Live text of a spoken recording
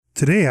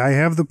Today I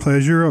have the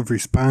pleasure of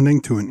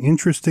responding to an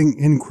interesting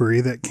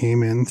inquiry that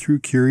came in through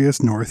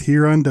Curious North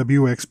here on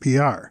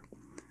WXPR.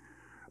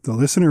 The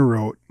listener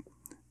wrote,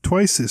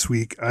 "Twice this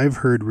week I've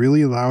heard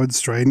really loud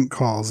strident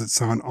calls that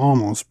sound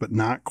almost but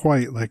not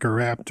quite like a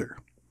raptor.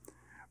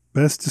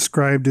 Best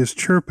described as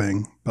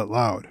chirping, but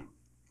loud.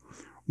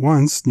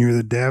 Once near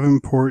the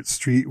Davenport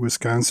Street,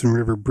 Wisconsin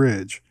River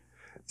Bridge,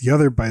 the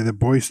other by the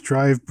Boyce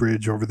Drive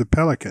Bridge over the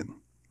Pelican.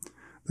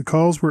 The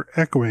calls were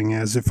echoing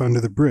as if under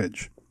the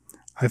bridge.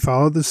 I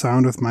followed the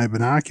sound with my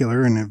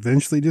binocular and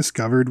eventually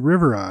discovered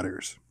river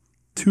otters.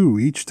 2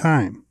 each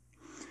time.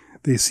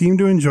 They seem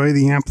to enjoy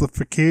the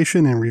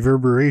amplification and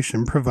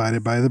reverberation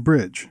provided by the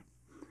bridge.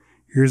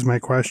 Here's my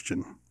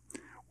question.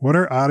 What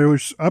are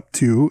otters up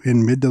to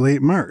in mid to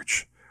late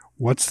March?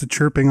 What's the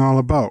chirping all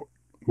about?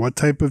 What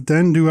type of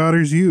den do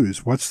otters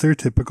use? What's their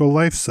typical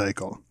life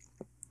cycle?"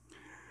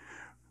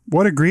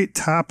 What a great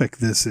topic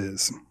this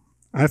is.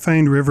 I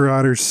find river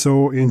otters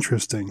so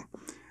interesting.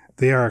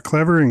 They are a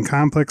clever and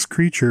complex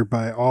creature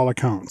by all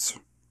accounts.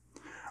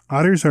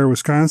 Otters are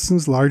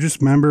Wisconsin's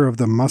largest member of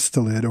the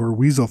mustelid or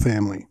weasel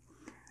family.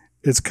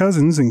 Its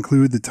cousins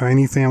include the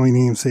tiny family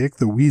namesake,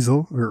 the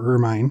weasel or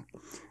ermine,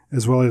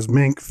 as well as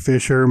mink,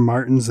 fisher,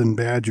 martins, and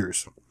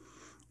badgers.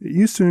 It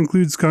used to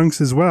include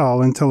skunks as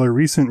well until a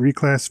recent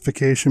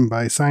reclassification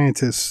by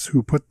scientists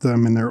who put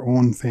them in their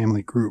own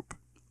family group.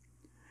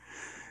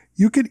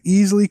 You could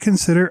easily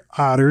consider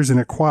otters an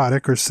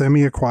aquatic or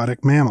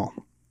semi-aquatic mammal.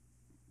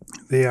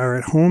 They are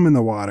at home in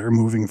the water,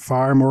 moving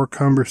far more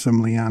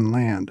cumbersomely on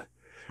land.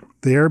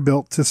 They are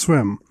built to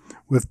swim,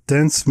 with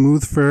dense,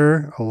 smooth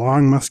fur, a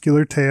long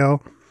muscular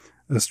tail,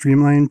 a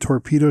streamlined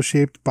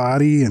torpedo-shaped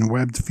body, and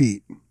webbed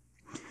feet.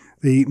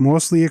 They eat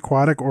mostly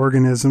aquatic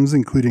organisms,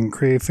 including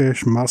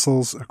crayfish,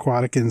 mussels,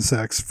 aquatic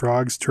insects,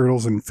 frogs,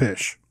 turtles, and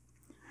fish.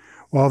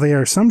 While they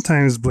are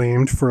sometimes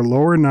blamed for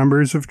lower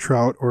numbers of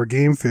trout or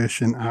game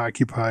fish in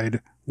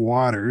occupied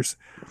waters,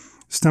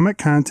 stomach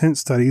content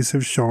studies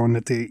have shown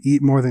that they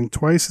eat more than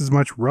twice as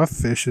much rough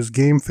fish as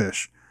game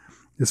fish,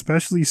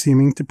 especially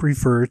seeming to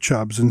prefer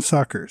chubs and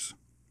suckers.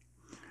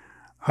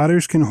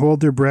 Otters can hold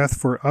their breath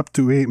for up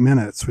to 8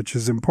 minutes, which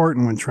is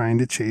important when trying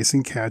to chase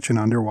and catch an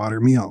underwater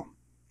meal.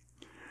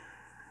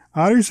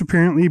 Otters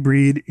apparently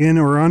breed in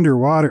or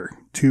underwater,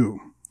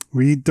 too.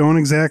 We don't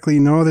exactly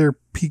know their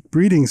peak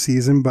breeding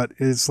season, but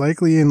it's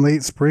likely in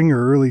late spring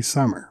or early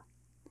summer.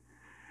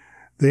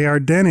 They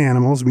are den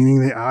animals, meaning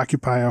they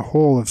occupy a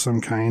hole of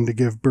some kind to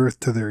give birth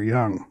to their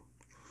young.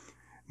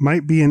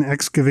 Might be an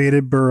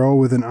excavated burrow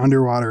with an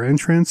underwater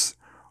entrance,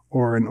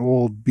 or an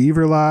old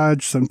beaver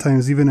lodge,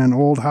 sometimes even an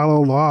old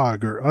hollow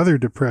log or other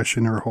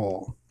depression or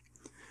hole.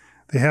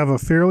 They have a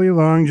fairly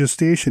long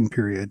gestation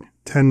period,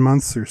 10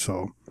 months or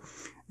so,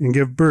 and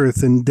give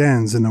birth in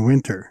dens in the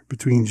winter,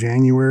 between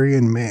January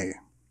and May.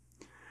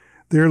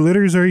 Their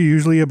litters are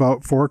usually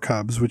about 4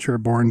 cubs, which are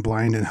born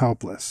blind and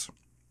helpless.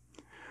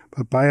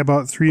 But by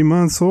about 3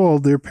 months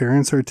old, their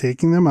parents are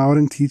taking them out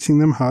and teaching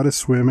them how to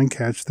swim and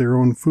catch their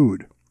own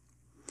food.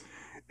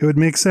 It would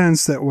make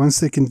sense that once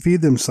they can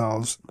feed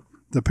themselves,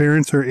 the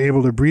parents are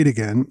able to breed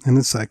again, and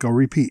the cycle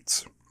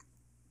repeats.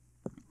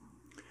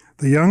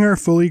 The young are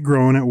fully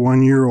grown at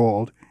 1 year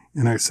old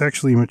and are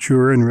sexually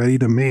mature and ready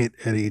to mate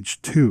at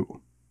age 2.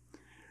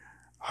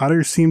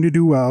 Otters seem to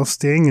do well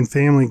staying in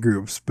family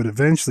groups, but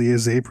eventually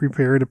as they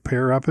prepare to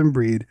pair up and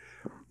breed,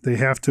 they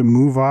have to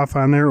move off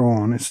on their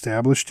own,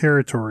 establish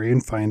territory,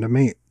 and find a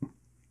mate.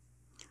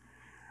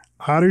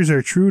 Otters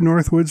are true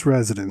Northwoods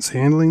residents,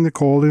 handling the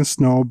cold and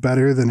snow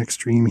better than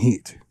extreme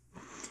heat.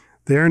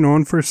 They are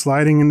known for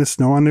sliding in the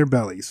snow on their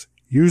bellies,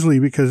 usually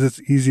because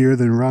it's easier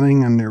than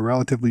running on their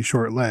relatively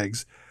short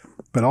legs,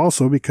 but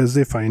also because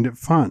they find it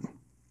fun.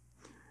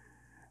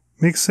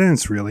 Makes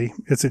sense, really.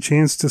 It's a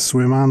chance to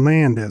swim on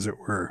land, as it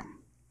were.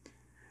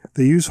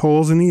 They use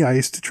holes in the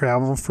ice to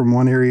travel from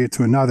one area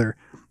to another,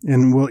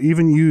 and will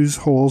even use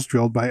holes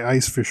drilled by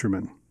ice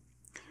fishermen.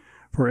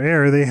 For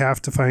air, they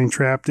have to find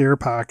trapped air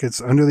pockets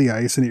under the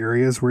ice in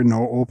areas where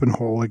no open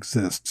hole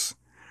exists.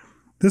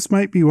 This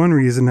might be one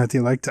reason that they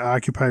like to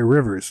occupy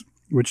rivers,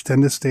 which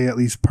tend to stay at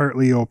least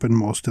partly open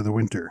most of the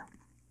winter.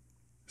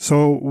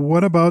 So,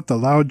 what about the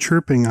loud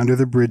chirping under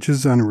the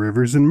bridges on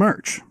rivers in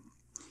March?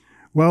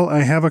 Well,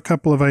 I have a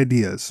couple of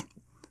ideas.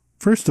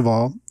 First of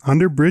all,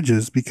 under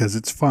bridges because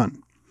it's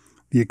fun.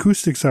 The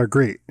acoustics are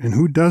great, and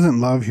who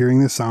doesn't love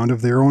hearing the sound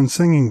of their own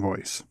singing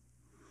voice?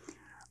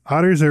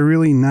 Otters are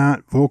really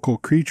not vocal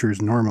creatures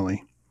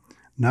normally,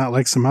 not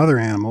like some other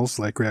animals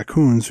like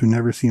raccoons who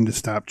never seem to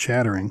stop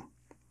chattering.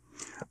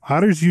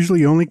 Otters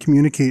usually only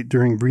communicate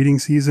during breeding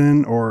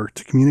season or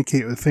to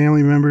communicate with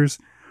family members,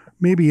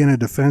 maybe in a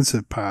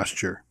defensive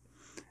posture.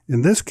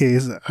 In this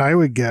case, I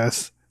would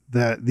guess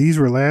that these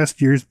were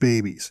last year's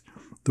babies,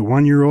 the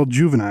 1-year-old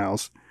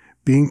juveniles,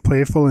 being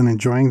playful and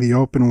enjoying the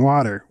open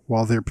water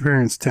while their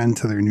parents tend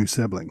to their new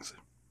siblings.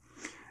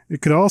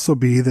 It could also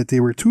be that they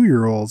were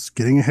 2-year-olds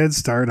getting a head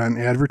start on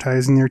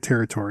advertising their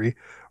territory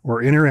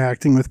or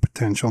interacting with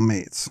potential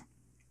mates.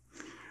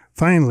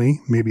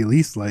 Finally, maybe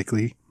least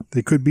likely,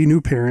 they could be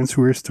new parents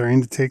who are starting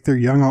to take their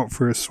young out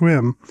for a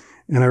swim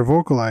and are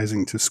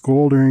vocalizing to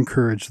scold or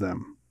encourage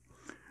them.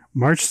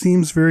 March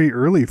seems very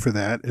early for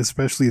that,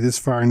 especially this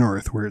far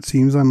north, where it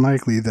seems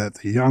unlikely that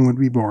the young would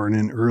be born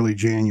in early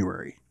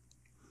January.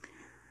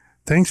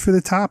 Thanks for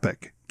the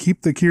topic.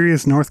 Keep the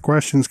Curious North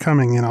questions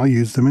coming, and I'll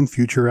use them in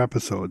future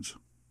episodes.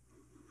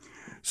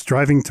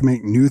 Striving to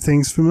make new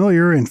things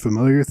familiar and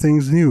familiar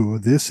things new,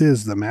 this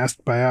is the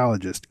Masked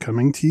Biologist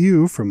coming to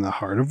you from the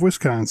heart of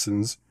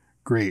Wisconsin's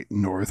Great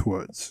North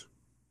Woods.